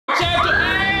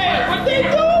Hey, what they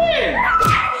doing?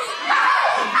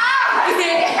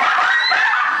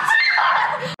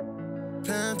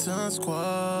 Panton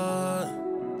Squad.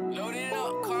 Load it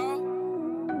up, Carl.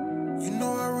 You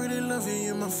know I really love you,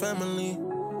 you're my family.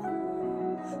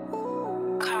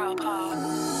 Carl Paul.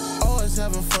 Always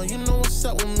having fun, you know what's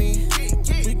up with me.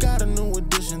 We got a new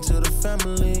addition to the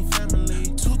family.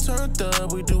 Two turned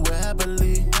up, we do it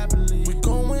happily. We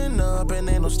going up and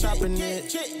ain't no stopping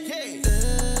it. We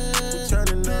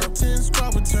turning up, 10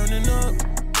 squad, we turning up.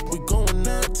 We going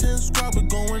up, 10 squad, we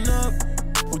going up.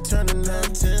 We turning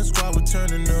up, 10 squad, we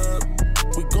turning up.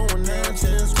 We going up,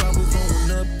 10 squad, we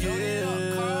going up,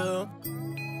 yeah.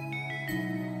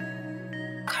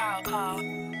 Carl Paul.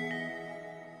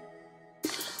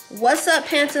 What's up,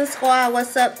 Panton Squad?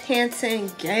 What's up, Panton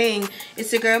Gang?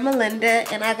 It's your girl Melinda,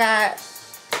 and I got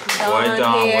Boy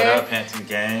Dawn, here. what up, Panton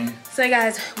Gang? So, you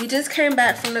guys, we just came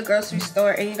back from the grocery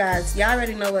store, and you guys, y'all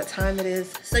already know what time it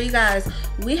is. So, you guys,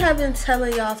 we have been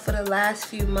telling y'all for the last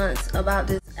few months about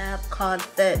this app called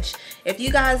Fetch. If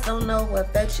you guys don't know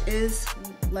what Fetch is,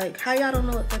 like, how y'all don't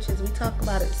know what Fetch is? We talk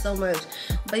about it so much.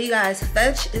 But you guys,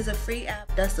 Fetch is a free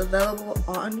app that's available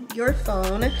on your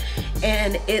phone,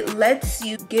 and it lets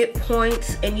you get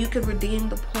points, and you can redeem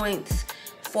the points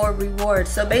for rewards.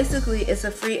 So basically, it's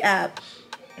a free app.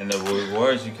 And the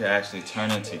rewards you can actually turn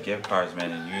into gift cards,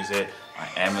 man, and use it on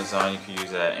Amazon. You can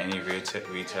use it at any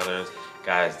retailers.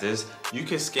 Guys, this, you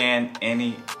can scan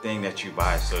anything that you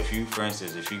buy. So if you, for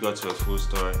instance, if you go to a food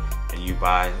store and you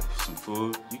buy some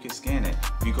food, you can scan it.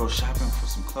 If you go shopping for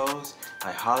some clothes,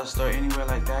 like Hollister, anywhere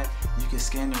like that, you can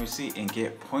scan the receipt and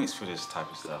get points for this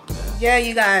type of stuff, man. Yeah,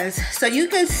 you guys. So you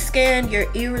can scan your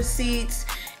e-receipts.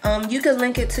 You can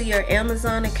link it to your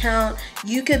Amazon account.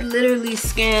 You could literally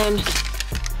scan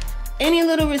any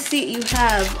little receipt you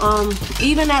have,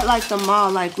 even at like the mall.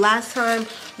 Like last time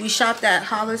we shopped at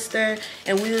Hollister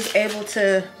and we was able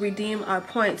to redeem our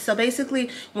points. So basically,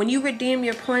 when you redeem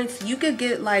your points, you could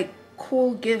get like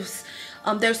cool gifts.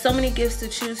 There's so many gifts to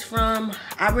choose from.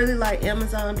 I really like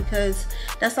Amazon because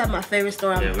that's like my favorite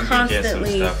store. I'm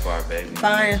constantly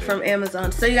buying from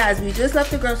Amazon. So you guys, we just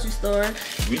left the grocery store,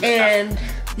 and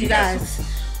you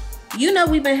guys, you know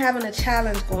we've been having a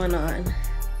challenge going on.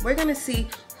 We're gonna see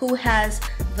who has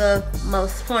the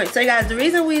most points. So you guys, the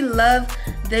reason we love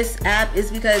this app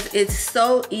is because it's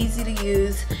so easy to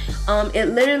use. It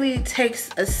literally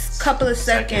takes a couple of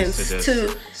seconds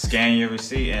to scan your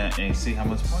receipt and see how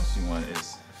much points you want.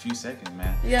 It's a few seconds,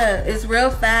 man. Yeah, it's real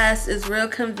fast, it's real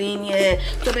convenient.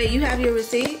 So babe, you have your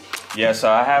receipt? Yeah,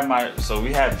 so I have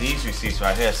we have these receipts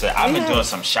right here. So I've been doing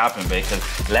some shopping, babe,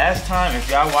 because last time, if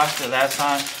y'all watched it last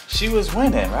time, she was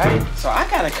winning, right? So I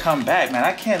gotta come back, man.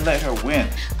 I can't let her win.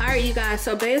 All right, you guys,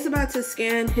 so Babe's about to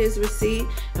scan his receipt,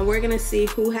 and we're gonna see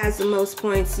who has the most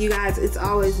points. You guys, it's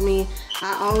always me.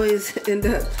 I always end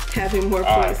up having more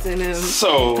points than him.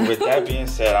 So with that being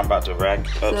said, I'm about to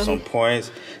rack up some points.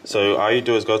 So all you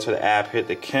do is go to the app, hit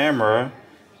the camera,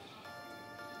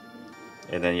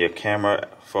 and then your camera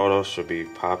photo should be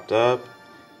popped up.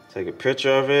 Take a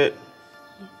picture of it,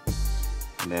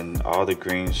 and then all the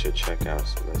greens should check out.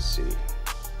 So let's see.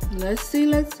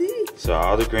 Let's see. So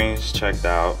all the greens checked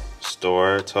out.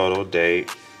 Store, total,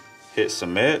 date. Hit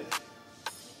submit.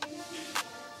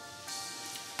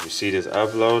 Receipt is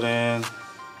uploading.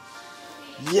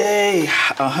 Yay!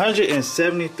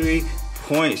 173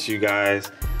 points, you guys.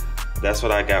 That's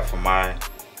what I got for my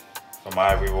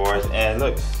rewards. And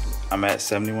look, I'm at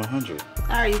 7,100.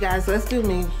 All right, you guys, let's do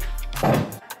me.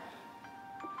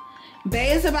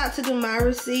 Bae is about to do my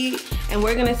receipt, and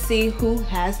we're gonna see who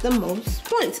has the most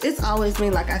points. It's always me,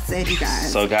 like I said, you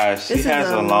guys. So guys, she has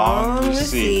a long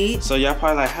receipt. So y'all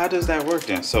probably like, how does that work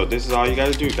then? So this is all you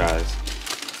gotta do, guys.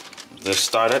 Let's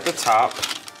start at the top.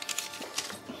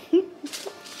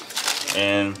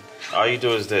 And all you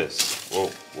do is this. Whoa.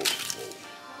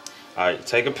 All right,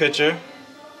 take a picture.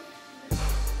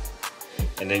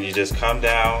 And then you just come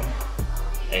down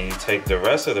and you take the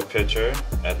rest of the picture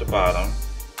at the bottom.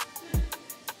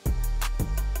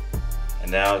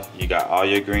 And now you got all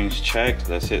your greens checked.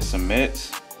 Let's hit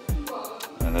submit.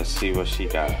 And let's see what she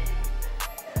got.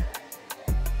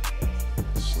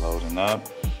 It's loading up.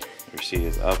 Receipt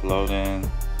is uploading.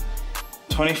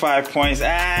 25 points.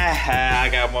 I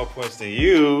got more points than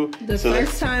you. The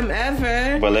first time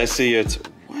ever. But let's see your,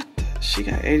 what the, she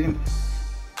got 80.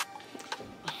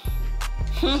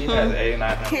 She has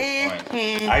 8,900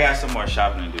 points. I got some more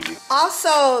shopping to do.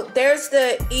 Also, there's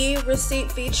the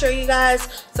e-receipt feature, you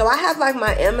guys. So I have like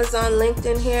my Amazon linked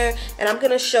in here, and I'm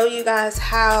gonna show you guys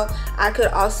how I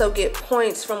could also get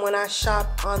points from when I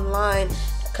shop online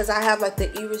because I have like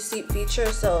the e-receipt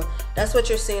feature, so that's what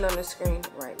you're seeing on the screen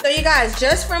right now. So you guys,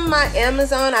 just from my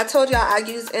Amazon, I told y'all I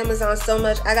use Amazon so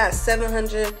much, I got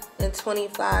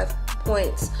 725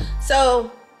 points.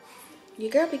 So your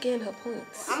girl be getting her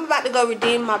points. I'm about to go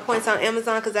redeem my points on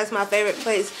Amazon because that's my favorite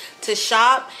place to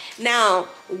shop. Now,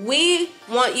 we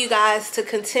want you guys to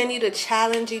continue to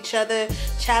challenge each other,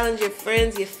 challenge your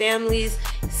friends, your families.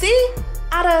 See,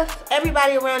 out of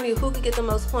everybody around you, who could get the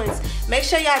most points? Make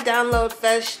sure y'all download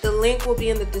Fetch. The link will be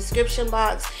in the description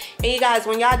box. And you guys,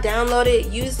 when y'all download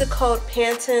it, use the code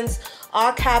PANTONS,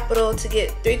 all capital, to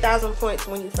get 3,000 points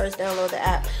when you first download the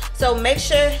app. So make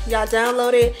sure y'all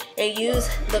download it and use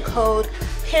the code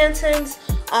PANTONS,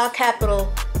 all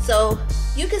capital, so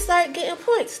you can start getting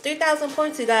points. 3,000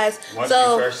 points, you guys. Once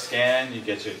so, you first scan, you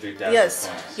get your 3,000 yes,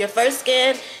 points. your first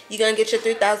scan, you're gonna get your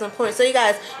 3,000 points. So you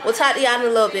guys, we'll talk to y'all in a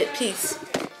little bit. Peace.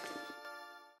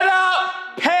 What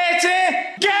up, Panton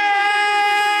Gang?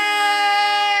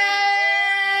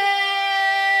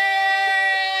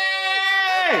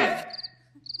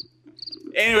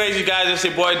 Anyways, you guys, it's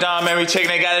your boy Don. Man, we checking.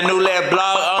 They got a new little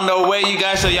blog on the way, you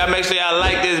guys. So y'all make sure y'all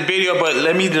like this video. But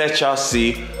let me let y'all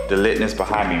see the litness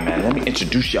behind me, man. Let me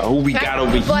introduce y'all who we got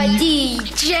over here. Boy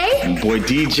DJ. Boy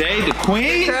DJ, the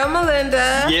queen. Girl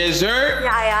Melinda. Yes, sir.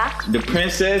 Yaya. The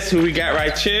princess, who we got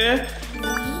right here.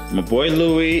 My boy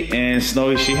Louie and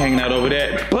Snowy, she hanging out over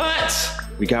there. But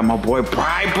we got my boy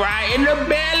Bri in the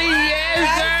belly.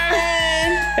 Yes, sir.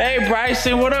 Hey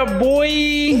Bryson, what up, boy?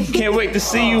 Can't wait to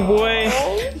see you, boy.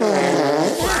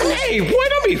 Hey, boy,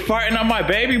 don't be farting on my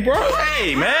baby, bro.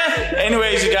 Hey, man.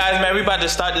 Anyways, you guys, man, we about to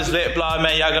start this lit vlog,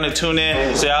 man. Y'all gonna tune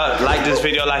in. So y'all like this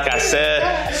video, like I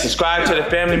said. Subscribe to the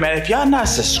family, man. If y'all not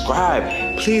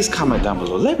subscribed, please comment down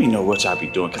below. Let me know what y'all be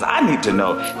doing, because I need to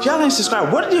know. If y'all ain't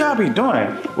subscribed, what do y'all be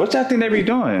doing? What y'all think they be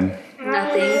doing?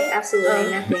 Nothing.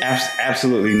 Absolutely nothing.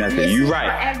 Absolutely nothing. You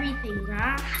right. Everything,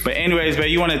 bro. But anyways, man,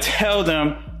 you want to tell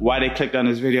them why they clicked on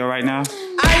this video right now?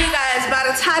 Alright, you guys, by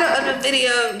the title of the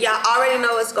video, y'all already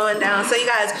know what's going down. So you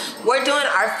guys, we're doing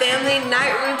our family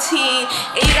night routine.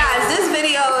 And you guys, this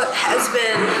video has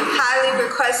been highly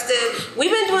requested.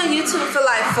 We've been doing YouTube for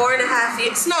like 4.5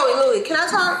 years. Snowy, Louie, can I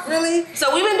talk really?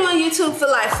 So we've been doing YouTube for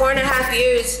like 4.5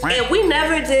 years, and we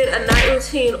never did a night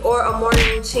routine or a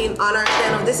morning routine on our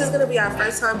channel. This is gonna be our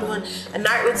first time doing a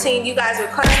night routine. You guys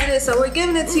requested it, so we're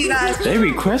giving it to you guys. They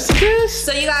requested this?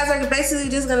 So you guys are basically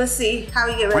just gonna see how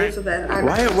we get ready for bed.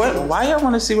 Why y'all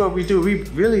want to see what we do? We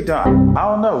really don't. I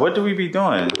don't know. What do we be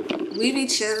doing? We be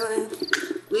chilling.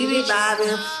 We be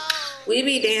vibing. We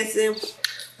be dancing.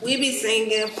 We be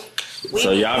singing.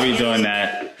 So y'all be doing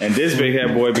that, and this big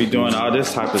head boy be doing all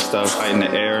this type of stuff, fighting the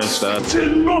air and stuff.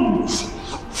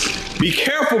 Be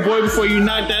careful, boy, before you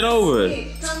knock that over.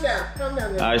 Calm down, calm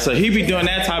down. All right, so he be doing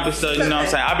that type of stuff, you know what I'm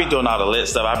saying? I be doing all the lit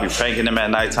stuff. I be pranking him at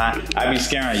nighttime. I be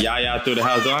scaring Yaya through the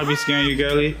house. Don't I be scaring you,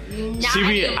 girlie? She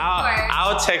be,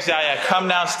 I'll text Yaya, come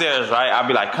downstairs, right? I'll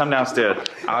be like, come downstairs.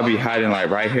 I'll be hiding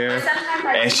like right here,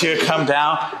 and she'll come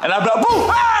down, and I'll be like, boo,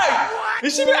 hey!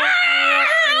 And she be like,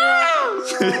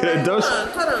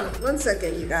 Hold on, 1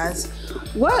 second, you guys.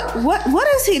 What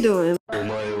is he doing?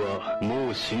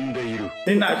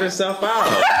 He knocked himself out.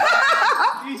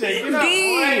 DJ, get up,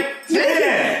 boy.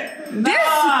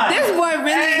 This boy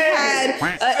really had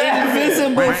an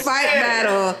invisible fight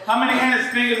battle. How many hands,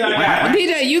 fingers I got?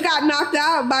 DJ, you got knocked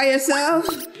out by yourself?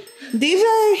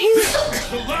 DJ,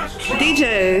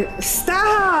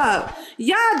 stop.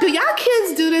 Y'all, do y'all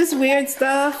kids do this weird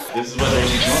stuff? This is what they be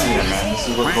doing here, man. This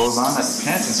is what goes on at the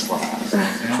Panton Squad.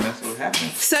 That's what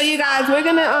happens. So you guys, we're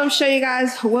gonna show you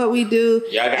guys what we do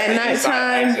at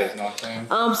nighttime.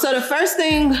 So the first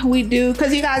thing we do,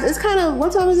 cause you guys, it's kind of,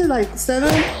 what time is it? Like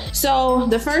 7? So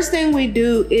the first thing we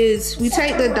do is we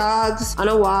take the dogs on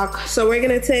a walk. So we're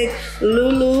gonna take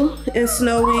Lulu and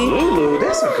Snowy. Lulu,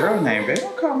 that's a girl name, babe.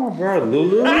 Don't call my girl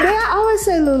Lulu. I always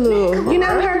say Lulu. You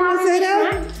never heard me say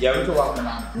that? Yeah, we can walk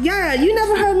around. Yeah, you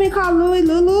never heard me call Louie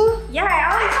Lulu? Yeah,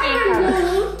 I always gave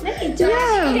Lulu. Let me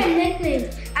tell you. Nickname.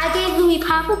 I gave Louie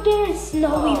Papa Bear and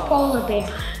Snowy Polar Bear.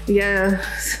 Yeah,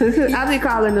 I be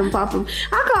calling them Papa.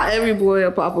 I call every boy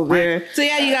a Papa Bear. So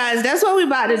yeah, you guys, that's what we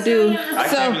about to do. I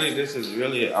can't believe this is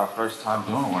really our first time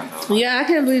doing one though. Yeah, I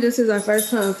can't believe this is our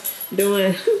first time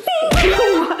doing.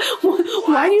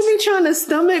 Why you be trying to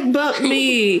stomach bump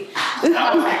me?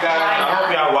 I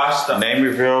hope y'all watched the name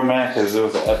reveal, man, because it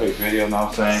was an epic video, you know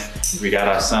what I'm saying? We got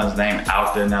our son's name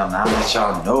out there now. Now that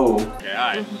y'all know. Okay,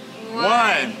 all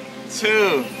right. 1,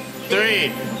 2,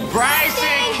 3.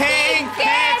 Bryson King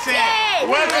Panton!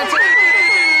 Welcome to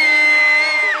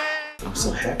I'm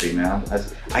so happy, man.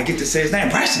 I get to say his name.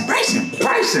 Bryson! Bring your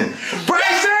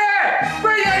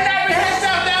nappy head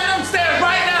down them stairs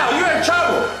right now!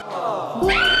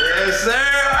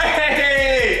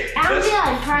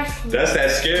 That's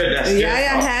that scared. That's Yeah,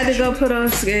 I had to go put on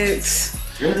skates.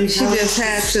 Really? She just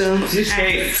had to. She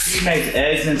skates. She makes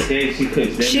eggs and skates. She cooks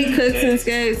dinner. She cooks and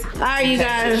skates. All right, you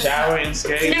guys. Shower and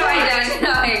skates. No, I don't.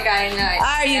 No, I got it. All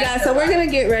right, you guys. So we're gonna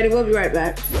get ready. We'll be right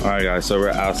back. All right, guys. So we're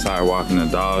outside walking the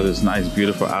dog. It's nice,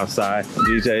 beautiful outside.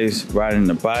 DJ's riding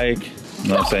the bike. You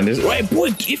know what I'm saying? This. Wait, boy,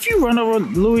 if you run over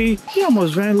Louis, he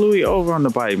almost ran Louis over on the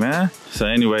bike, man. So,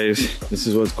 anyways, this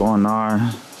is what's going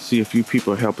on. See a few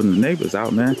people helping the neighbors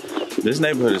out, man. This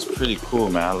neighborhood is pretty cool,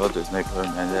 man. I love this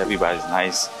neighborhood, man. Everybody's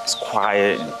nice. It's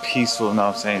quiet and peaceful, you know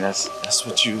what I'm saying? That's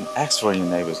what you ask for in your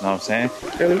neighbors, you know what I'm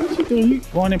saying? Girl, what you doing? You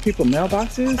going in people's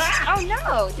mailboxes? Oh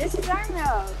no, this is our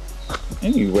mail.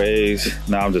 Anyways,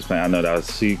 no, I'm just playing. I know that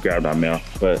was, she grabbed our mail.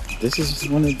 But this is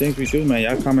one of the things we do, man.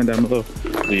 Y'all comment down below.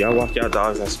 Do y'all walk y'all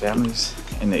dogs as families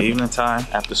in the evening time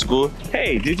after school?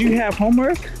 Hey, did you have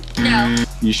homework? No.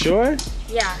 You sure?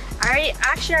 Yeah, I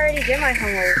already did my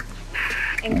homework.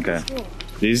 Okay.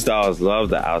 These dogs love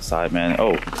the outside, man.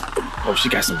 Oh, she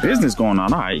got some business going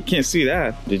on. All right, you can't see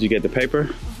that. Did you get the paper?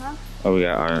 Oh, we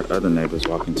got our other neighbors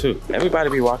walking too.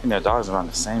 Everybody be walking their dogs around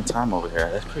the same time over here.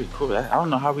 That's pretty cool. I don't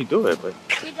know how we do it, but.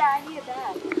 Hey, Dad, I need a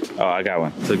bag. Oh, I got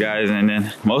one. So guys, and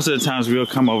then most of the times we'll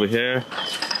come over here.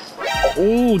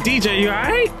 Oh, DJ, you all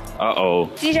right?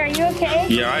 Uh-oh. DJ, are you okay?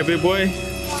 You all right, big boy?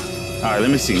 All right, let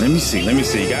me see. You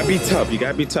gotta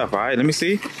be tough, all right? Let me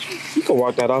see. You can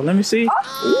walk that off, let me see.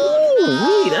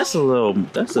 Ooh, that's gonna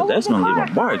leave a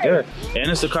mark there. And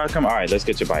it's the car coming. All right, let's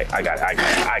get your bike. I got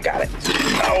it.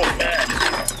 Oh, man.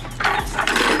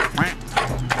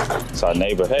 It's our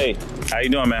neighbor. Hey, how you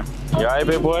doing, man? You all right,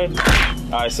 big boy?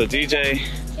 All right, so DJ,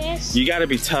 Yes. you gotta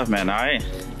be tough, man, all right?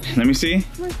 Let me see.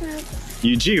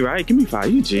 You G, right? Give me 5,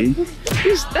 you G.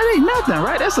 That ain't nothing,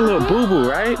 right? That's a little boo-boo,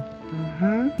 right?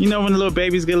 You know when the little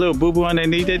babies get a little boo-boo on their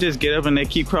knee, they just get up and they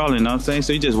keep crawling, you know what I'm saying?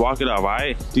 So you just walk it off, all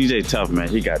right? DJ tough, man.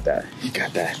 He got that.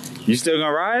 You still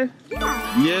gonna ride?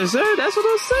 Yeah. Yes, sir. That's what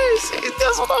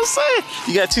I'm saying.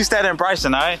 You got 2 Stat and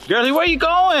Bryson, all right? Girlie, where you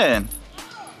going?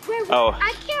 Oh.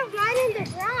 I can't ride in the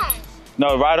grass.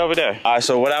 No, right over there. All right,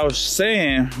 so what I was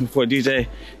saying before DJ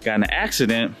got in an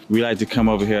accident, we like to come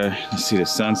over here and see the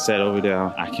sunset over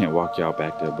there. I can't walk y'all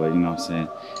back there, but you know what I'm saying?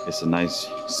 It's a nice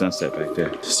sunset back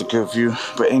there. Just a good view.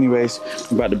 But anyways,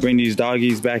 we're about to bring these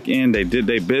doggies back in. They did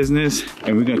their business,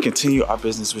 and we're gonna continue our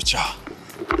business with y'all.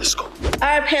 Let's go. All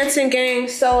right, Panton gang.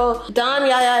 So Don,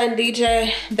 Yaya, and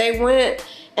DJ, they went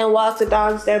and walked the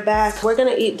dogs. They're back. We're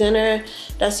gonna eat dinner.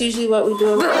 That's usually what we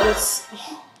do.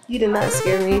 You did not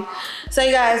scare me. So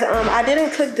you guys, I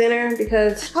didn't cook dinner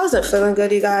because I wasn't feeling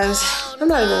good, you guys. I'm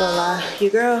not even gonna lie. Your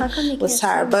girl was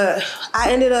tired, but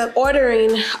I ended up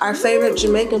ordering our favorite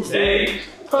Jamaican food. Hey.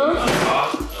 Huh?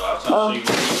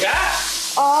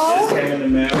 This came in the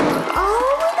mail.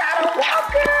 Oh, we got a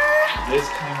walker. This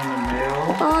came in the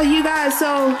mail. Oh, you guys,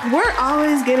 so we're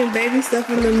always getting baby stuff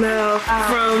in the mail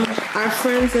from our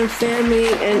friends and family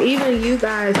and even you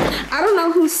guys. I don't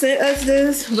know who sent us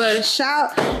this, but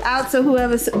shout out to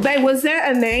whoever. Babe, was there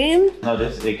a name? No,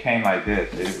 it came like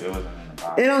this. It wasn't in the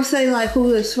box. It don't say like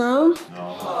who it's from?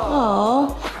 No.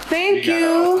 Oh, thank you.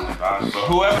 So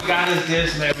whoever got us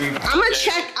this, maybe. I'm gonna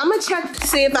check to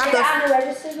see if I can.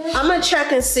 I'm gonna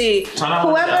check and see.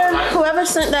 Whoever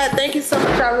sent that, thank you so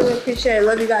much. I really appreciate it.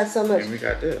 Love you guys so much. And we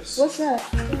got this. What's that?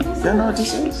 You know what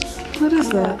this is? What is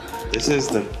that? This is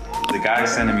the guy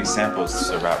sending me samples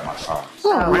to wrap my car. Oh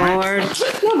Lord,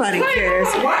 nobody cares.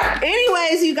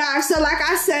 Anyways, you guys, so like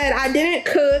I said, I didn't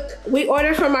cook. We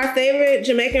ordered from our favorite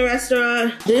Jamaican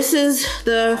restaurant. This is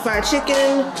the fried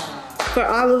chicken for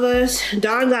all of us.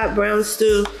 Don got brown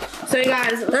stew. So you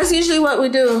guys, that's usually what we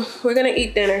do. We're gonna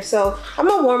eat dinner. So I'm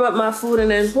gonna warm up my food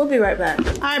and then we'll be right back.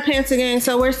 All right, Pants again.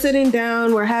 So we're sitting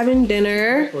down, we're having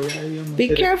dinner. Be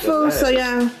careful. So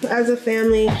yeah, as a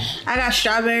family, I got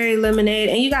strawberry lemonade.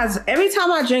 And you guys, every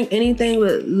time I drink anything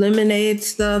with lemonade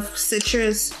stuff,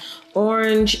 citrus,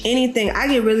 orange, anything, I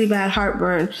get really bad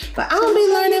heartburn. But I don't be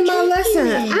learning my lesson.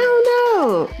 I don't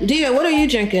know. Dia, what are you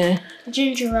drinking?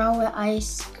 Ginger ale with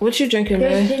ice. What you drinking,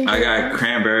 man? I got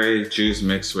cranberry juice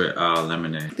mixed with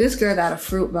lemonade. This girl got a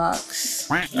fruit box.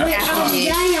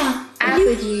 Yeah.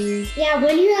 Apple juice. Yeah,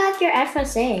 when you have your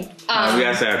FSA? We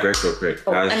gotta say our grace real quick.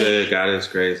 God is good, God is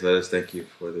grace. Let us thank you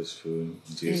for this food.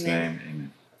 In Jesus' name,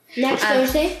 amen. Next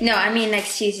Thursday? No, I mean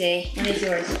next Tuesday. When is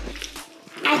yours?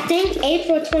 I think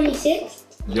April 26th.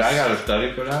 Yeah, I gotta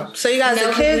study for that. So you guys, No, the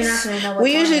 'cause we're kids, not gonna know what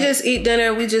we usually time. just eat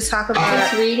dinner. We just talk about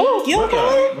Just reading? Oh, you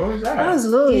okay? What was that? That was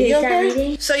Louis. You You start okay?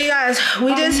 reading? So you guys,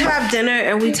 we just have dinner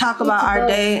and we talk about our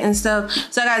day and stuff.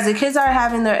 So guys, the kids are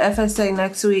having their FSA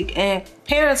next week. And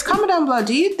parents, comment down below.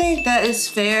 Do you think that it's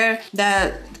fair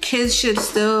that kids should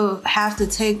still have to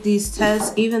take these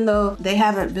tests even though they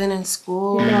haven't been in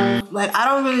school. No. Like, I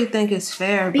don't really think it's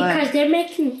fair. Because but they're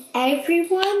making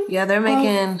everyone. yeah, they're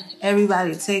making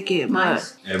everybody take it.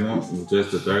 But Everyone,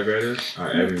 just the third graders, or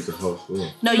everyone's the whole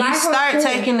school? no, you My whole start school.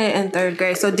 taking it in 3rd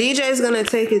grade. So DJ's gonna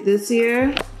take it this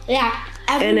year. Yeah.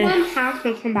 And Everyone has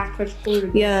to come back for school.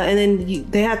 Yeah, and then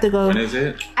they have to go. When is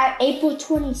it? At April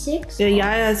 26th. Yeah,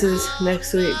 Yaya's is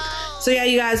next week. So yeah,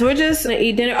 you guys, we're just gonna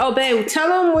eat dinner. Oh, babe, tell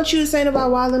them what you were saying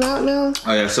about Wildin' Out now.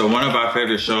 Oh yeah, so one of our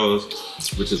favorite shows,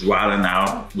 which is Wildin'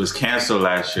 Out, was canceled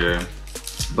last year,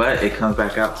 but it comes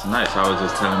back out tonight. So I was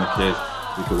just telling the kids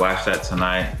we could watch that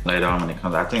tonight later on when it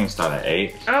comes out. I think it starts at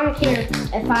 8. I don't care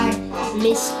if I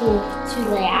miss school too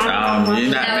late.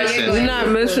 You're not missing. You're not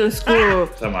missing school.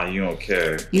 Talking about you don't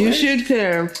care. You should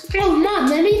care. Oh, Mom,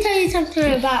 let me tell you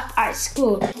something about our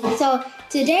school. So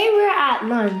today we're at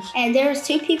lunch, and there's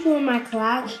 2 people in my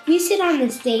class. We sit on the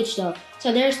stage though,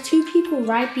 so there's 2 people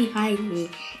right behind me.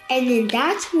 And then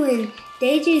that's when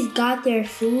they just got their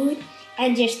food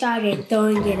and just started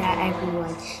throwing it at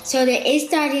everyone. So then it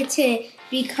started to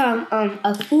become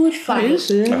a food fight.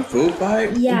 A food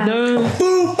fight? Yeah.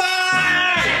 Food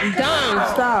fight!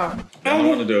 Dumb, stop. I don't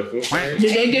want to do a food fight.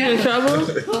 Did they get in trouble?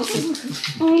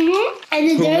 And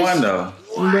then Who there's won though?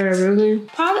 Really?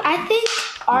 probably, I think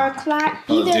our class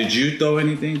Oh, either. did you throw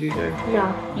anything, DJ?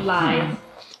 No, Lie.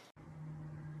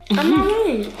 I'm not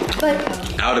lying. But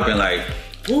I would have been like,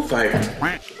 food fight.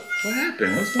 What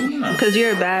happened? What's going on? Because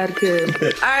you're a bad kid.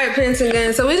 All right, Prince and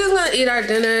Gang. So we're just gonna eat our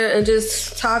dinner and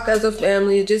just talk as a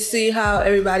family, just see how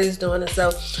everybody's doing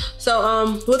itself.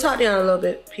 So we'll talk to y'all in a little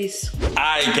bit. Peace.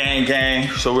 Alright, gang.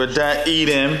 So we're done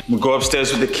eating. We'll go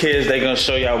upstairs with the kids. They're gonna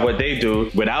show y'all what they do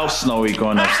without Snowy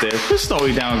going upstairs. Put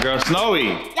Snowy down, girl.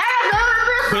 Snowy.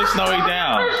 Put Snowy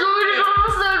down.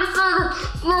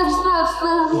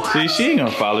 See, she ain't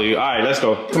gonna follow you. Alright, let's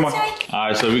go. Come on.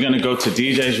 Alright, so we're gonna go to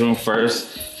DJ's room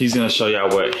first. He's gonna show y'all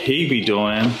what he be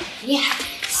doing. yeah,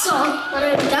 so when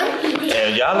I'm done eating,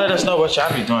 And y'all let us know what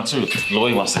y'all be doing too.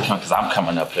 Louis wants to come because I'm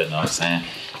coming up here, you know what I'm saying?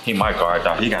 He might guard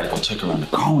dog. He gotta go check around the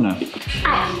corner.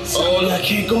 Oh, y'all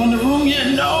can't go in the room yet?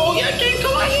 No, y'all can't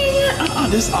go in here yet.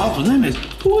 This off limits.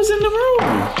 Who is in the room?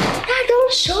 I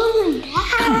don't show them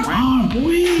that. Come on,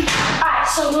 boy. Alright,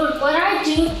 so what I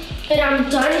do when I'm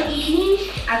done eating,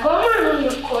 I go in my room,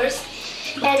 of course,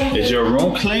 and Is your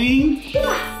room clean?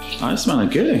 yeah, Oh, it's smelling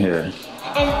good in here. and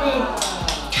then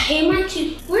I get my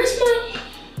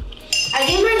I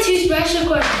get my toothbrush, of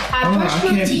course. I Oh, brush I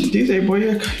my can't. teeth. DJ,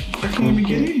 boy, I can't even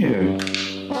get in here.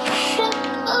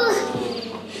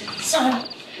 Sorry.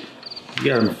 You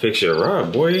gotta fix your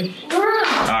rug, boy. Girl,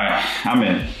 Alright, I'm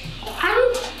in. I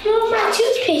don't know my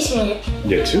toothpaste went.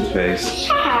 Your toothpaste?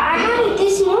 Yeah, I had it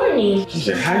this morning.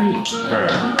 DJ, how you...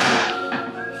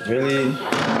 Really?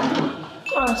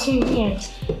 Oh, it's in here.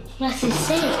 That's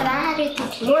insane, but I had it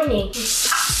this morning.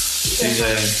 DJ,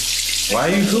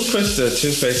 who puts the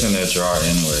toothpaste in their drawer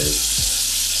anyways?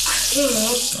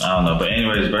 I don't know, but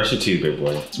anyways, brush your teeth, big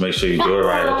boy. Just make sure you do it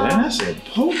right. Damn, that's a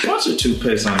whole bunch of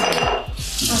toothpaste on there.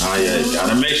 Oh yeah, you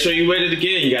gotta make sure you wet it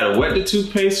again. You gotta wet the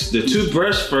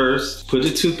toothbrush first, put the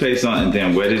toothpaste on, and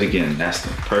then wet it again. That's the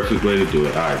perfect way to do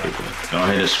it. All right, big boy. Go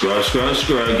ahead and scrub,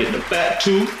 get the back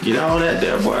tooth, get all that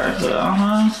there, boy.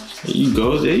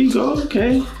 There you go,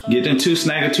 okay. Get them 2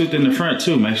 snagger tooth in the front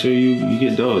too. Make sure you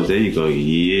get those. There you go,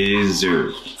 yes sir.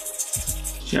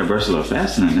 You gotta brush a little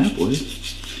faster than that, boy.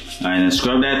 All right, then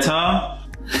scrub that tongue.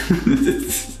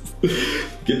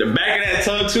 Get the back of that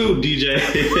tongue too, DJ.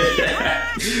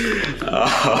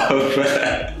 Oh,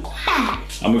 man.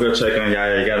 I'm gonna go check on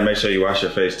Yaya. You gotta make sure you wash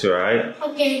your face too, all right?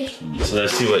 Okay. So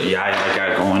let's see what Yaya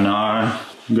got going on.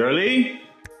 Girlie?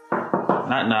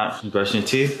 Not. You brushing your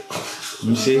teeth? Let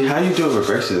me see. How you do it with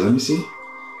brushes? Let me see.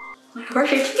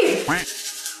 Brush your teeth.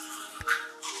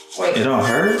 Wait. It don't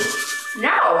hurt? No.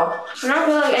 I don't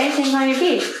feel like anything's on your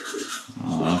teeth.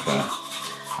 Oh, okay.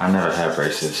 I never had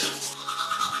braces.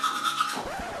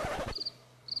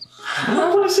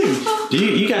 I want to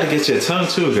see. You gotta get your tongue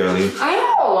too, girlie. I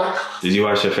know. Did you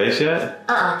wash your face yet?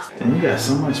 And you got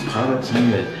so much products in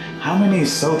it. How many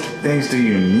soap things do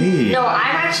you need? No, I'm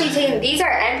actually taking, these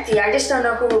are empty. I just don't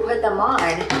know who will put them on.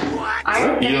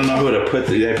 You don't know who to put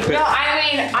No,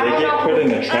 I mean, I don't know. They get put in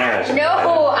the trash.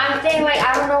 No, I'm saying like,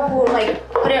 I don't know who will like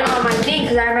put it on my thing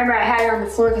because I remember I had it on the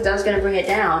floor because I was gonna bring it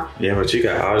down. Yeah, but you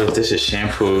got all this. This is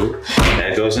shampoo.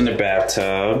 That goes in the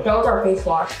bathtub. Those are face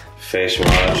wash. Face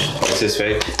wash. This is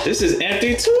face. This is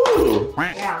empty too.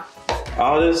 Yeah.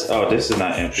 All this, oh, this is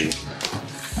not empty.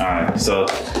 All right, so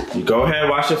you go ahead,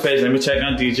 wash your face. Let me check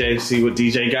on DJ, see what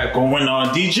DJ got going on.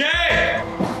 DJ!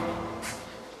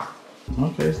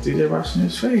 Okay, it's DJ washing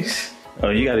his face. Oh,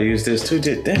 you gotta use this too.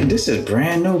 Dang, this is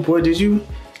brand new, boy. Did you?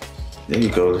 There you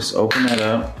go. Let's open that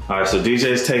up. All right, so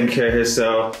DJ's taking care of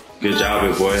himself. Good job,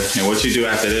 big boy. And what you do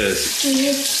after this?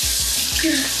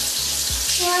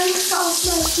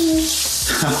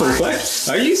 What?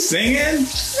 Are you singing?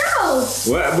 No.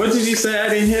 What did you say? I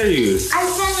didn't hear you. I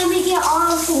said let me get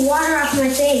all of the water off my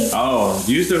face. Oh,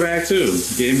 use the rag too.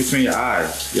 Get in between your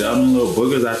eyes. Get all them little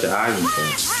boogers out your eyes and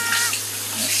stuff.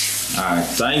 Alright,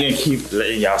 so I ain't gonna keep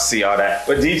letting y'all see all that.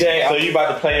 But DJ, so you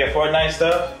about to play your Fortnite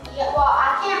stuff? Yeah, well,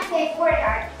 I can't play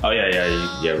Fortnite. Oh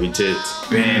yeah, we did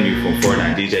ban you from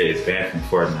Fortnite. DJ is banned from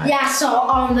Fortnite. Yeah, so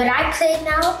what I play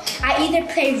now, I either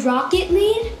play Rocket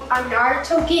League, a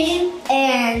Naruto game,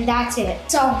 and that's it.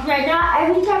 So right now,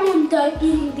 every time I'm done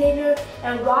eating dinner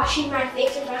and washing my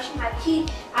face and brushing my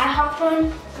teeth, I hop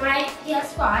on my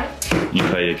PS5. You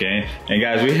play your game. And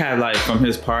guys, we had like from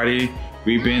his party,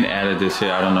 we've been added this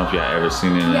here. I don't know if y'all ever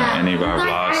seen it in any of our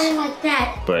vlogs. I like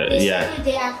that. But this yeah. The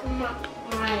day after my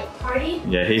party.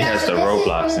 Yeah, he has the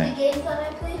Roblox thing. The games that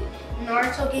I played,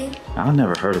 Naruto game. I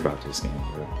never heard about this game,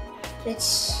 bro.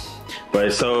 It's.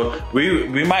 But so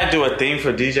we might do a theme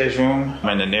for DJ's room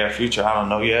in the near future. I don't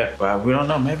know yet, but we don't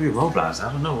know. Maybe Roblox.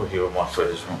 I don't know what he would want for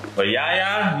his room. But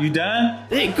Yaya, you done?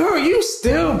 Hey, girl, you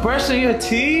still brushing your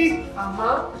teeth?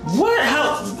 What?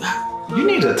 How? You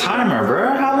need a timer,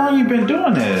 bro. How long you been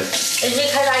doing this? It's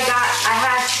because I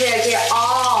had to get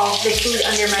all the food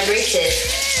under my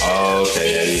braces. Oh,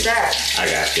 okay. Yeah, I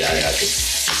got you.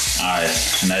 All right.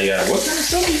 Now you got, what kind of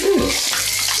soap is this?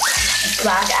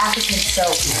 Black African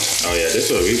soap. Oh yeah, this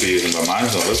is what we be using, but mine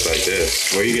don't look like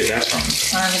this. Where you get that from?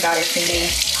 Mom got it for me.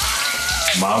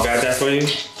 Mom got that for you?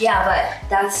 Yeah, but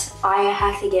I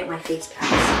have to get my face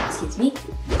pads. Excuse me.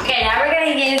 Okay, now we're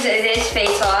gonna use this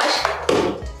face wash.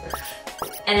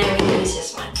 And then we're gonna use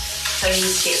this one. So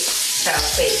use two. So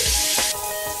wait.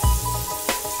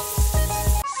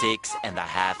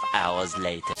 6.5 hours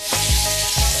later.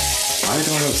 Why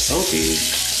don't it look soapy?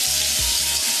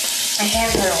 My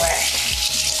hands are wet.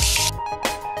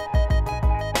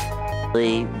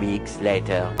 3 weeks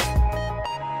later.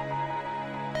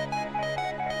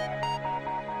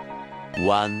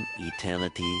 1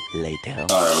 eternity later.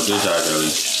 All right, well, good job,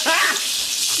 Girlie.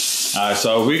 All right,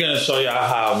 so we're gonna show y'all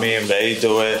how me and Bae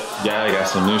do it. Yeah, I got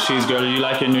some new sheets. Girlie, you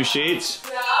like your new sheets?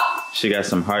 Yeah. She got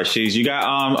some heart sheets. You got,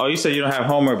 oh, you said you don't have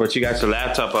homework, but you got your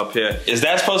laptop up here. Is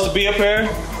that supposed to be up here?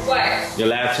 What? Your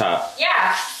laptop.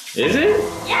 Yeah. Is it?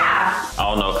 Yeah. I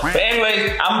don't know. But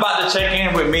anyways, I'm about to check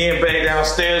in with me and Bae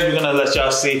downstairs. We're gonna let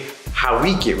y'all see how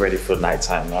we get ready for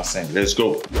nighttime. You know what I'm saying? Let's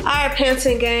go. All right,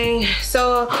 Panting gang.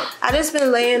 So I just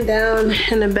been laying down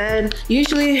in the bed.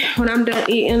 Usually when I'm done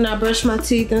eating, I brush my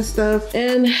teeth and stuff.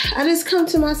 And I just come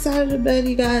to my side of the bed,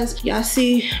 you guys. Y'all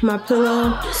see my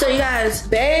pillow. So you guys,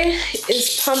 Bae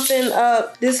is pumping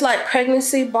up this like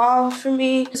pregnancy ball for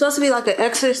me. It's supposed to be like an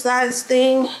exercise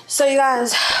thing. So you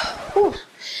guys, whew,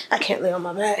 I can't lay on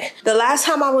my back. The last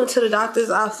time I went to the doctor's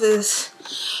office,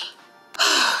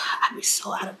 I'd be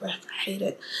so out of breath. I hate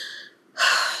it.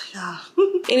 Yeah.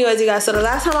 Anyways, you guys, so the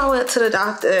last time I went to the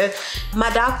doctor, my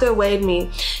doctor weighed me.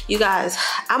 You guys,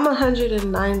 I'm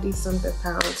 190 something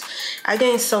pounds. I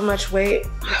gained so much weight.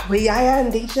 With Yaya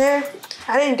and DJ,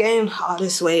 I didn't gain all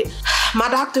this weight. My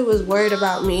doctor was worried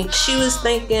about me. She was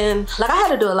thinking, like I had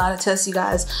to do a lot of tests, you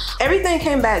guys. Everything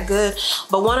came back good,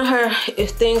 but one of her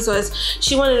things was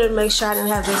she wanted to make sure I didn't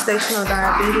have gestational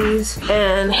diabetes,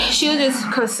 and she was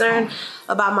just concerned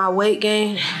about my weight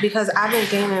gain because I've been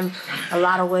gaining a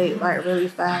lot of weight like really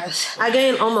fast. I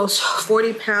gained almost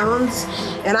 40 pounds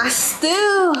and I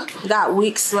still got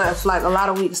weeks left, like a lot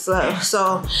of weeks left.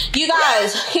 So you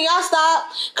guys, can y'all stop?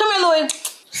 Come here, Louie.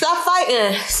 Stop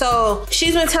fighting. So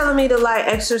she's been telling me to like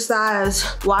exercise,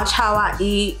 watch how I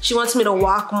eat. She wants me to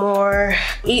walk more,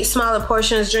 eat smaller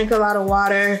portions, drink a lot of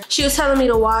water. She was telling me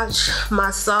to watch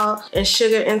my salt and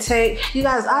sugar intake. You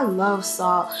guys, I love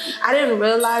salt. I didn't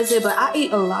realize it, but I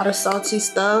eat a lot of salty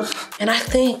stuff. And I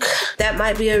think that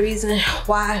might be a reason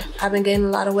why I've been gaining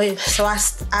a lot of weight. So I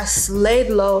laid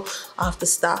low off the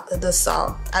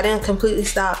salt. I didn't completely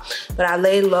stop, but I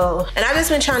laid low. And I've just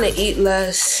been trying to eat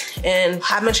less, and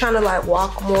I've been trying to like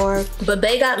walk more. But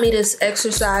Bae got me this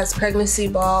exercise pregnancy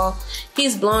ball.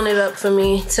 He's blown it up for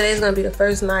me. Today's gonna be the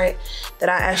first night that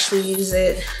I actually use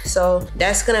it. So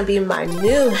that's gonna be my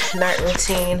new night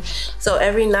routine. So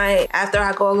every night after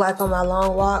I go like on my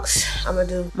long walks, I'm gonna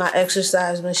do my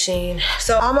exercise machine.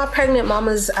 So all my pregnant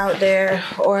mamas out there,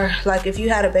 or like if you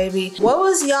had a baby, what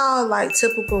was y'all like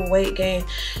typical weight gain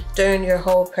during your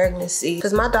whole pregnancy?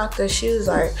 Because my doctor, she was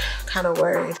like kind of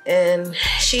worried, and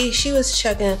she was checking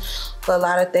checking for a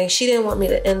lot of things. She didn't want me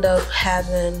to end up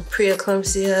having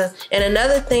preeclampsia. And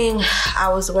another thing I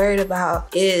was worried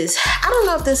about is, I don't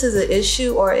know if this is an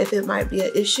issue or if it might be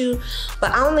an issue,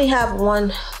 but I only have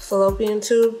one fallopian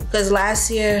tube because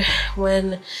last year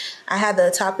when I had the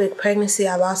ectopic pregnancy,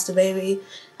 I lost a baby.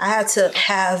 I had to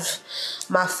have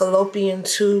my fallopian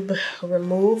tube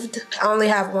removed. I only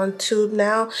have one tube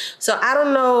now. So I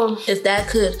don't know if that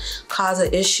could cause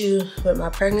an issue with my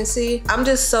pregnancy. I'm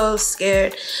just so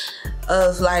scared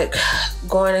of like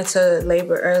going into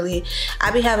labor early. I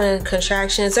be having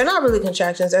contractions. They're not really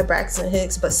contractions, they're Braxton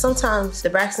Hicks, but sometimes the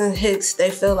Braxton Hicks,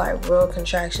 they feel like real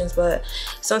contractions, but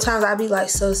sometimes I be like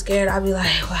so scared. I be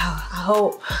like, wow, I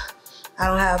hope I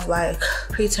don't have like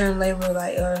preterm labor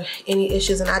like or any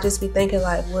issues, and I just be thinking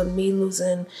like, would me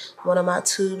losing one of my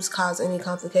tubes cause any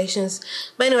complications?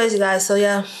 But anyways, you guys, so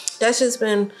yeah, that's just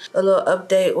been a little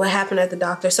update what happened at the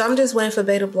doctor. So I'm just waiting for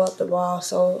Bae to blow up the ball.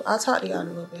 So I'll talk to y'all in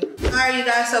a little bit. All right, you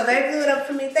guys, so Bae blew it up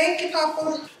for me. Thank you,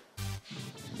 Papa.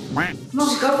 Mom,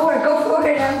 go for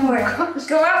it, out more. Just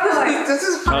go out more. This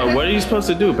is what are you supposed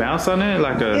to do? Bounce on it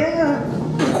like a? yeah.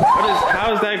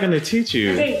 How is that going to teach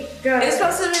you? Okay, go. It's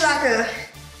supposed to be like a.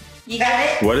 You got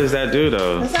it? What does that do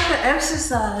though? It's like an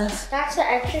exercise. That's the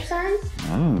exercise? I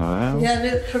don't know that.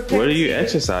 Yeah, What are you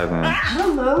exercising? I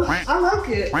don't know. I like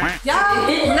it. Y'all,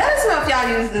 let us know if y'all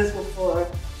used this before.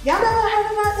 Y'all never heard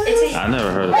about this? I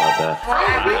never heard about that.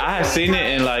 I have seen it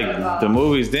in like the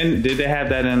movies. Did they have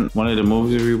that in one of the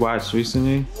movies we watched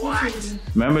recently?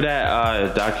 Remember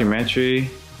that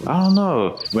documentary? I don't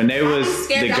know. When they was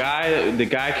the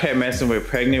guy kept messing with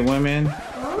pregnant women,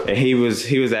 and he was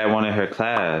at one of her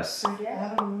class.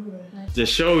 The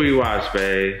show we watched,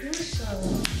 babe.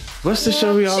 What's the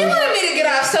show we always? She wanted me to get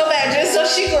off so bad just so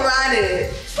she could ride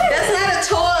it. That's not a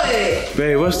toy.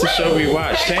 Babe, what's the show we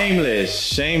watched?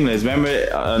 Shameless. Remember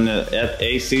on the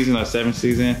 8th season or 7th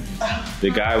season,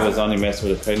 the guy was only messing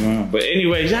with a pregnant woman. But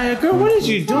anyways, yeah, girl, what is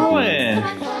you doing?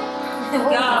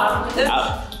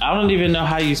 I don't even know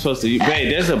how you're supposed to. Babe,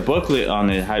 there's a booklet on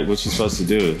it, what you're supposed to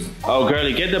do. Oh,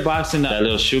 girlie, get the box in that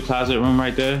little shoe closet room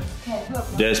right there.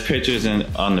 There's pictures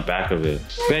on the back of it.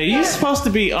 Babe, you're supposed to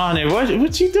be on it.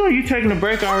 What you doing? You taking a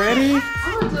break already?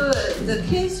 I'm gonna do it. The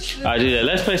kids. All right, yeah,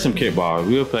 let's play some kickball.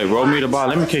 We'll play roll me the ball.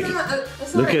 Let me kick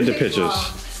it. Look at the pictures.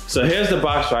 So here's the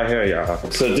box right here, y'all.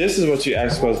 So this is what you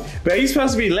actually supposed. Babe, you're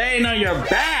supposed to be laying on your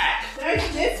back. There's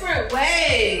different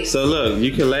ways. So look,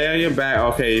 you can lay on your back.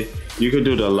 Okay, you could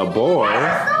do the labor.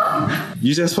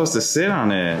 You're just supposed to sit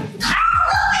on it.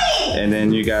 And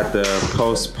then you got the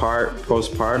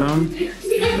postpartum.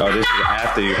 Oh, this is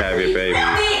after you have your baby.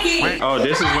 Oh,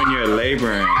 this is when you're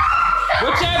laboring.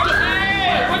 What y'all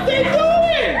doing? What they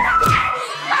doing?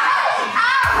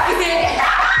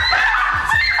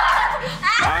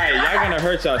 Alright, y'all gonna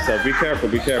hurt yourself. Be careful,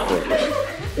 be careful.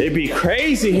 It'd be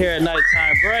crazy here at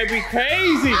nighttime, bro. It'd be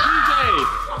crazy, DJ.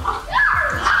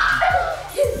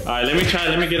 Alright, let me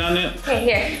get on it. Okay,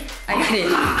 here. I got it.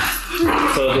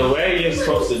 So the way you're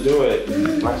supposed to do it,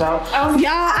 watch out.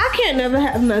 Y'all, I can't never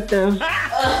have nothing.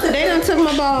 They done took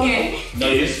my ball. No,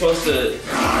 you're supposed to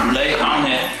lay on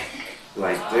it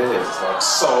like this, like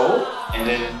so, and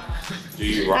then do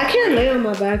you rock? I can't lay on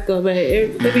my back though, but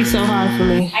it'd be so hard for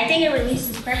me. I think it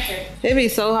releases pressure. It'd be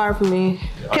so hard for me.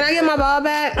 Can I get my ball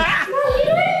back?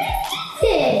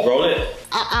 Roll it.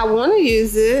 I want to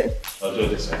use it. I'll do it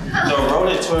this way. So roll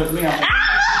it towards me.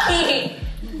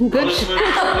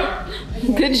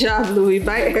 Good job, Louis.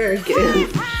 Bite her again.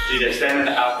 DJ, stand in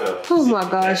the outfield. Oh my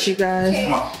gosh, you guys.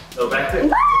 Come on. Go back there.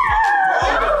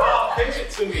 Oh, pitch it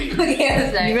to me. Okay,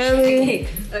 I'm sorry. Really?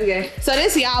 Okay. So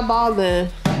this y'all ball then.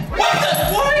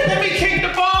 What? Let me kick the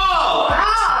ball.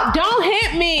 Don't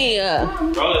hit me.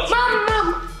 Roll it to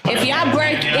me. If y'all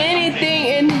break anything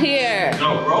in here.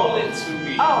 No, roll it to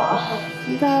me. Oh.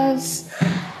 You guys.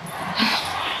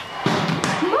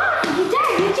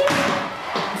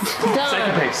 Done.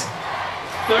 Second base.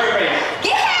 Third base.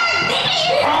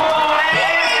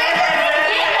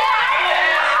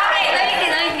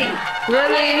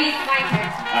 Really?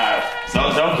 Alright, so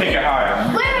don't kick it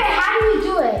hard. Wait, how do you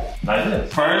do it? Like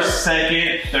this. First,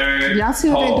 second, third. Y'all see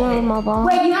what they doing with my ball?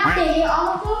 Wait, you have to hit all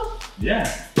of them? Yeah.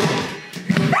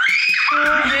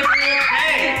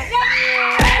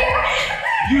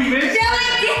 You missed it.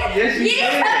 Yes, you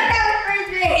did.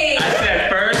 I said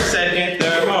first, second,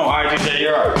 third. Oh, all right, DJ,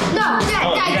 you're up. No,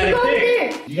 Dad, you go over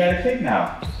there. You gotta kick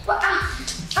now.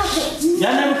 Okay.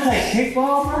 Y'all never played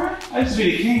kickball, bro? I used to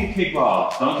be the king of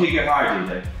kickball. Don't kick it hard,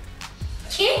 DJ.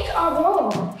 Kick or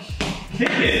roll? Kick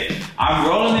it. I'm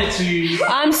rolling it to you.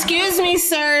 Excuse me,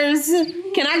 sirs.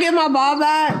 Can I get my ball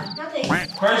back? Nothing.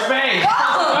 First base.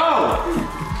 Go.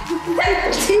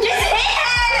 Just hit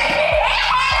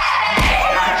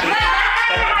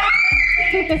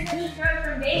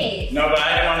No, but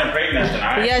I didn't want to break nothing,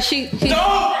 alright? Yeah, she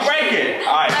Don't break it!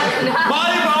 Alright.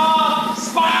 Volleyball!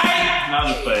 Spike! No,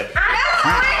 just play.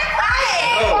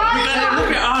 Oh, we gotta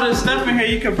look at all this stuff in here.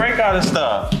 You can break all this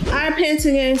stuff. Our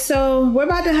painting game. So we're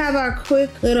about to have our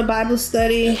quick little Bible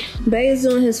study. Bay is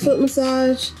doing his foot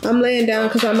massage. I'm laying down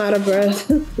because I'm out of breath.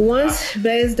 Once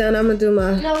Bay is done, I'm gonna do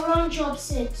my. No, we're on job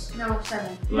 6. No,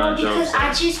 7. No, because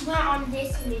I just went on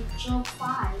this and it's job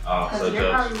 5. Oh, so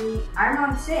Job. I'm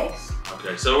on 6.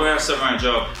 Okay, so we're have somewhere in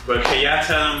Job. But can y'all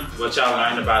tell them what y'all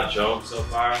learned about Job so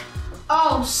far?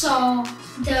 Oh, so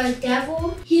the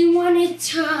devil, he wanted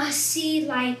to see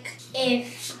like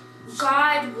if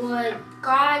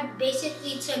God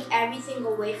basically took everything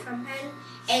away from him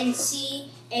and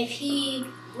see if he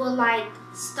will like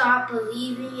stop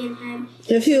believing in him.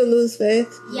 If you would lose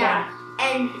faith. Yeah.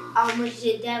 And with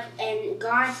the devil and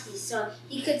God, so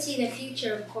he could see the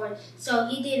future, of course. So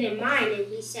he didn't mind, and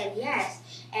he said yes,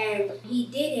 and he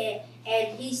did it,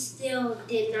 and he still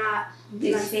did not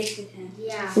Lose faith with him.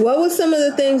 Yeah. What was some of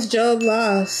the things Job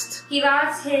lost? He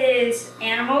lost his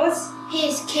animals,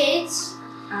 His kids,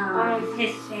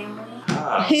 his family.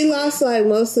 He lost like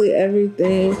mostly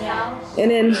everything. yeah.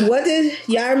 And then what did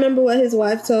y'all remember what his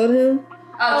wife told him?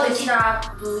 To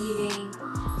stop believing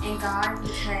in God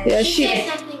because Yeah, She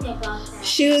said something about that.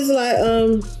 She was like,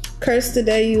 cursed the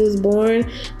day you was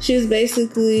born. She was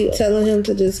basically telling him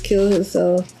to just kill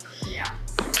himself. Yeah.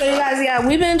 So you guys, yeah,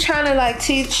 we've been trying to like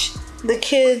teach the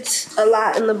kids a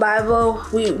lot in the Bible.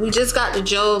 We just got to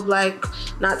Job like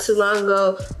not too long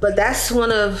ago, but that's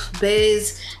one of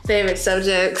Bay's favorite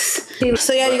subjects.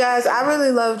 So yeah, you guys, I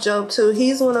really love Job too.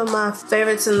 He's one of my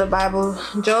favorites in the Bible.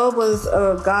 Job was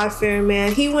a God-fearing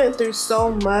man. He went through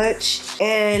so much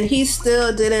and he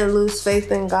still didn't lose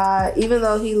faith in God, even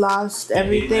though he lost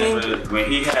everything. When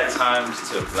he had times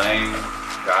to blame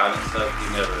God and stuff,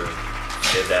 he never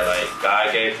did that. Like,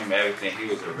 God gave him everything. He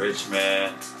was a rich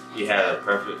man. He had a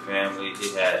perfect family.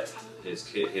 He had his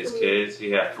kids.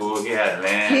 He had food. He had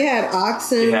land. He had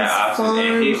oxen. He had oxen, farms.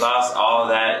 and he lost all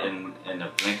that in the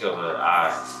blink of an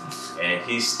eye. And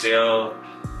he still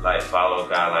like followed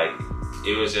God. Like,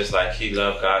 it was just like he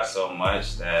loved God so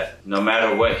much that no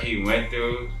matter what he went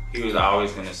through, he was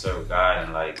always gonna serve God.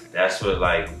 And like that's what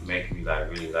like make me like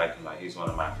really like him. Like, he's one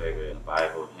of my favorite in the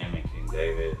Bible. Him and King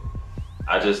David.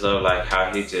 I just love like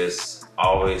how he just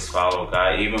always followed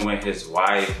God, even when his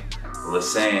wife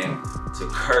was saying to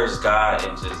curse God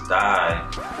and just die.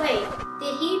 Wait,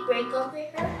 did he break up with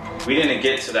her? We didn't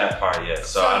get to that part yet,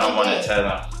 so I don't want to tell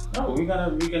them. No, we're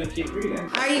gonna keep reading. All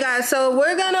right, you guys. So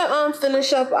we're gonna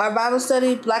finish up our Bible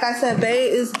study. Like I said, Bay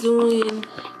is doing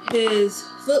his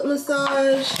foot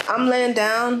massage. I'm laying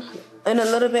down. In a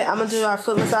little bit, I'm gonna do our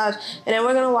foot massage, and then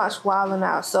we're gonna watch Wild 'N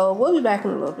Out. So we'll be back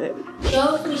in a little bit.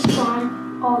 Job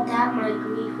responded, "Oh, that my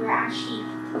grief were actually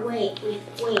wait.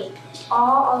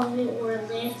 All of it were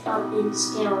lifted up and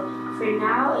still. For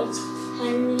now it's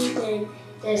heavier than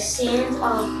the sands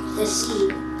of the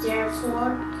sea. Therefore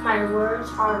my words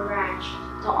are rash.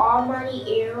 The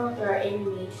almighty arrows are in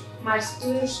me. My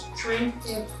spirits strength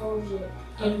to oppose it,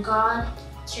 and God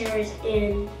tears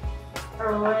in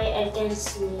array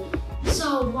against me."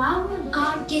 So why would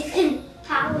God give him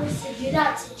powers to do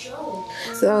that to Job?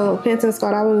 So, Pants and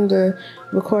Scott, I wanted to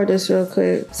record this real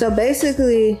quick. So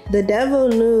basically, the devil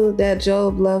knew that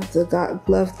Job loved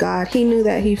God. He knew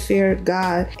that he feared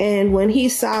God. And when he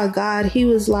saw God, he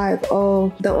was like,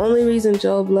 oh, the only reason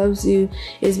Job loves you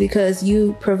is because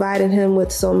you provided him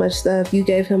with so much stuff. You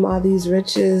gave him all these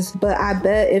riches. But I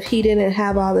bet if he didn't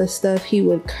have all this stuff, he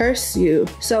would curse you.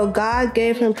 So God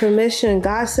gave him permission.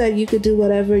 God said you could do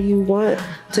whatever you want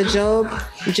to Job.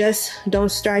 Just don't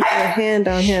strike your hand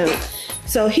on him.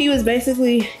 So he was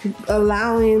basically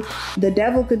allowing the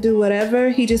devil could do whatever.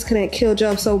 He just couldn't kill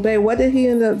Job. So, babe, what did he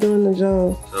end up doing to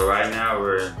Job? So right now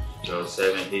we're in Job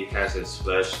 7. He has his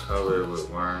flesh covered with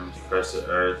worms, cursed the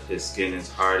earth. His skin is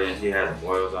hardened. He has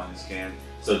boils on his skin.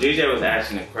 So DJ was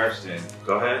asking a question.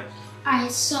 Go ahead. I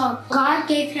saw God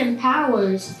gave him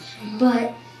powers,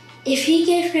 but if he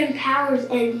gave him powers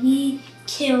and he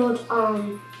killed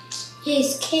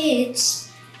his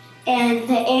kids and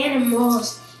the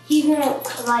animals, he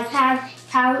won't like have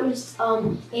powers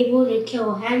able to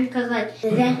kill him because like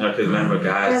No, because remember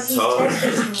God told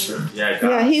him.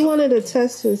 Yeah, he wanted to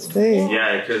test his faith.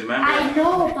 Yeah, because remember. I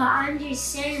know, but I'm just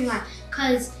saying like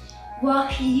because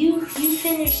you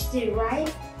finished it,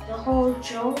 right? The whole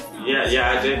Job.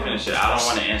 Yeah, I did finish it. I don't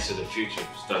want to answer the future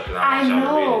stuff because I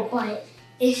know, but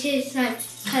it's just like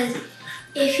because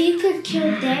if he could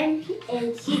kill them,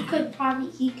 and he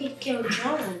could kill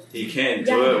John. He can't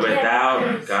do it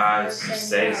without God's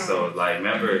say so. Like,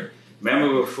 remember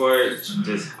before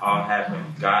this all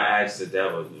happened, God asked the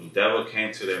devil. The devil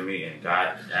came to their meeting.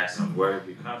 God asked him, where did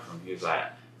you come from? He was like,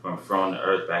 from throwing the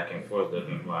earth back and forth,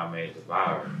 looking who I made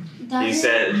devour. He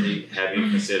said, have you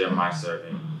considered my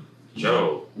servant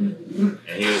Job? And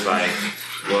he was like,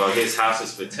 well, his house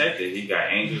is protected. He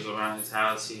got angels around his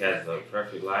house. He has a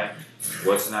perfect life.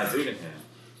 What can I do to him?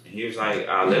 And he was like,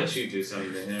 I'll let you do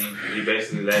something to him. He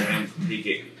basically let him,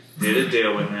 did a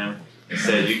deal with him and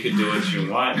said, you can do what you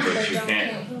want, but you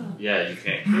can't. Yeah, you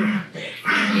can't kill him.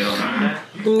 You don't know that?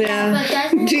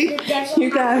 Yeah. You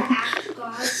guys,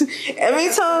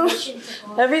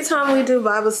 every time we do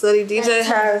Bible study, DJ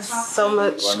has so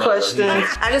much questions.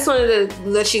 I just wanted to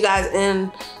let you guys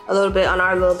in a little bit on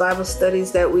our little Bible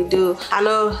studies that we do. I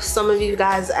know some of you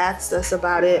guys asked us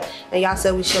about it and y'all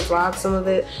said we should vlog some of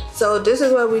it. So this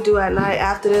is what we do at night.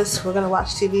 After this, we're gonna watch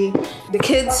TV. The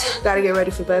kids gotta get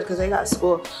ready for bed because they got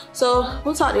school. So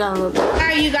we'll talk to y'all in a little bit. All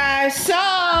right, you guys,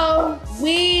 so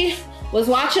we was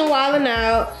watching Wildin'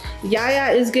 Out.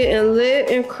 Yaya is getting lit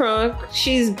and crunk.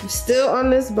 She's still on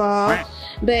this ball.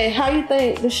 Babe, how you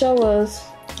think the show was?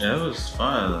 Yeah, it was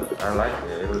fun. I liked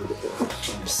it. It was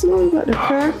Slow, you got the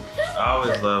crack. I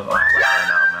always love Wildin'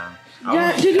 Out, man.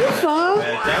 Yeah, did you fall?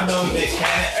 Y'all know Nick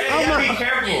Cannon. Hey, y'all be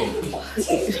careful.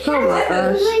 Oh my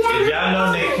gosh. If y'all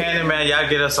know Nick Cannon, man, y'all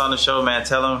get us on the show, man.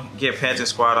 Tell them, get Panty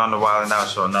Squad on the Wildin' Out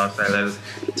show. No, let us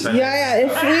turn. Yeah,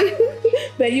 if we,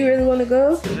 but you really want to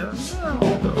go?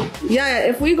 Yeah,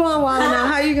 if we go on Wildin' Out,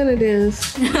 how you gonna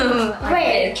dance? Wait,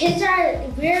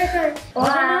 we're gonna.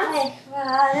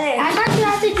 I thought you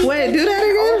had to do. Wait, do that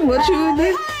again? What you would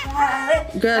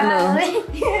do? Girl, no.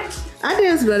 I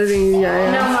dance better than you,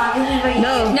 Yaya. No, Mom, this is what you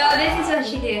No. do. No, this is what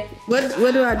she did.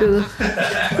 What do I do?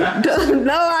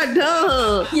 No, I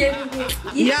don't. You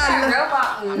Yeah, got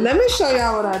robot moves. Let me show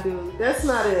y'all what I do. That's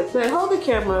not it. But hold the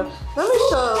camera. Let me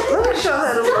show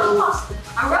her the moves.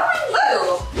 I'm rolling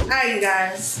you. Alright, you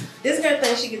guys. This girl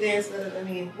thinks she can dance better than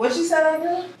me. What you said I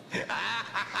do?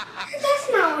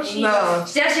 That's not what she No.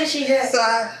 That's what she did. So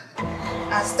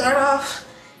I start off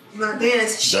my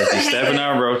dance. That's you stepping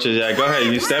on roaches. Yeah, go ahead.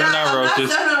 You stepping on roaches.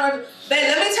 Babe,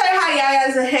 let me tell you how Yaya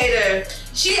is a hater.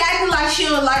 She acting like she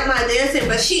don't like my dancing,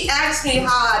 but she asked me how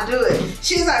I do it.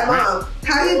 She's like, Mom,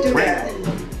 how you do that?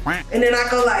 And then I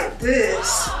go like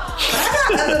this. But I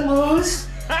got other moves.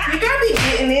 You gotta be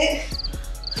getting it.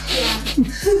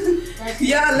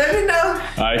 Yeah, let me know.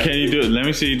 All right, can you do it? Let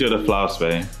me see you do the floss,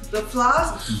 babe. The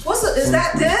floss? Is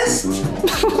that this?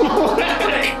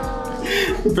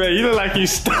 Bro, you look like you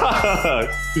stuck.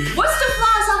 What's the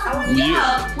floss?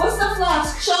 Yeah. What's the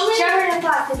floss? Show me. Show her the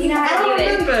floss, because you know how to do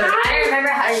it. I don't remember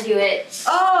how to do it.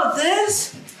 Oh,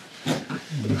 this? Oh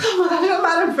my God, I'm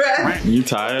out of breath. You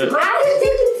tired? Why is it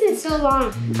taking so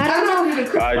long? I don't know.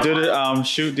 All right, do the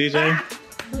shoot, DJ.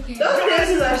 Those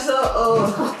dances are so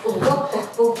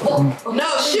No,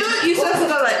 shoot, you supposed to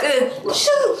go like this.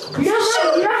 Shoot. No, you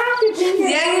don't have to do that.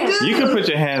 Yeah, you do. You can put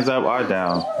your hands up or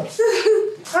down.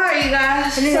 Alright, you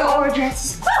guys. So,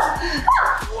 dresses.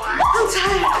 I'm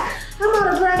tired. I'm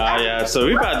out of breath. Yeah, so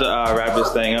we about to wrap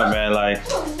this thing up, man. Like,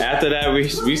 after that,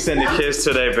 we send the kids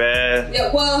to their bed.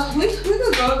 Yeah, well, we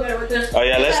gonna go there with them. Oh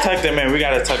yeah, let's tuck them in. We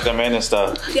gotta tuck them in and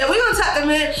stuff. Yeah, we're gonna tuck them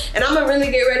in, and I'm gonna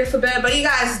really get ready for bed. But you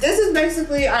guys, this is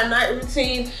basically our night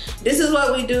routine. This is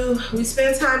what we do. We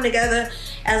spend time together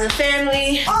as a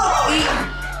family.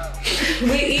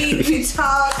 We eat, we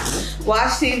talk,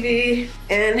 watch TV,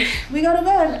 and we go to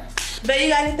bed. But you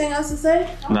got anything else to say?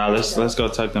 Nah, let's go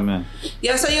tuck them in.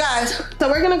 Yeah, so you guys, so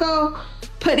we're gonna go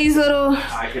put these little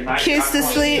kids to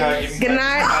sleep. Good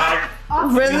night.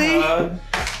 Really?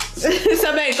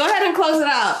 So babe, go ahead and close it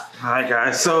out. Alright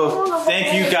guys, so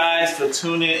thank you guys for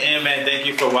tuning in, man. Thank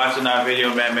you for watching our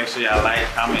video, man. Make sure y'all like,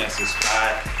 comment, and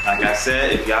subscribe. Like I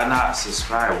said, if y'all not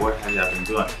subscribed, what have y'all been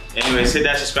doing? Anyways, hit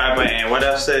that subscribe button. And what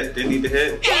else they need to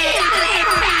hit?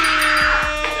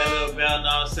 Bell, know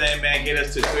what I'm saying, man? Get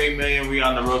us to 3 million. We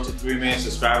on the road to 3 million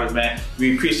subscribers, man.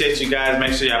 We appreciate you guys.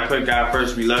 Make sure y'all put God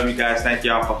first. We love you guys. Thank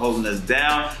y'all for holding us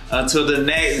down. Until the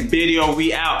next video,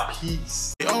 we out.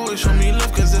 Peace. They always show me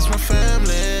love 'cause it's my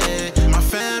family.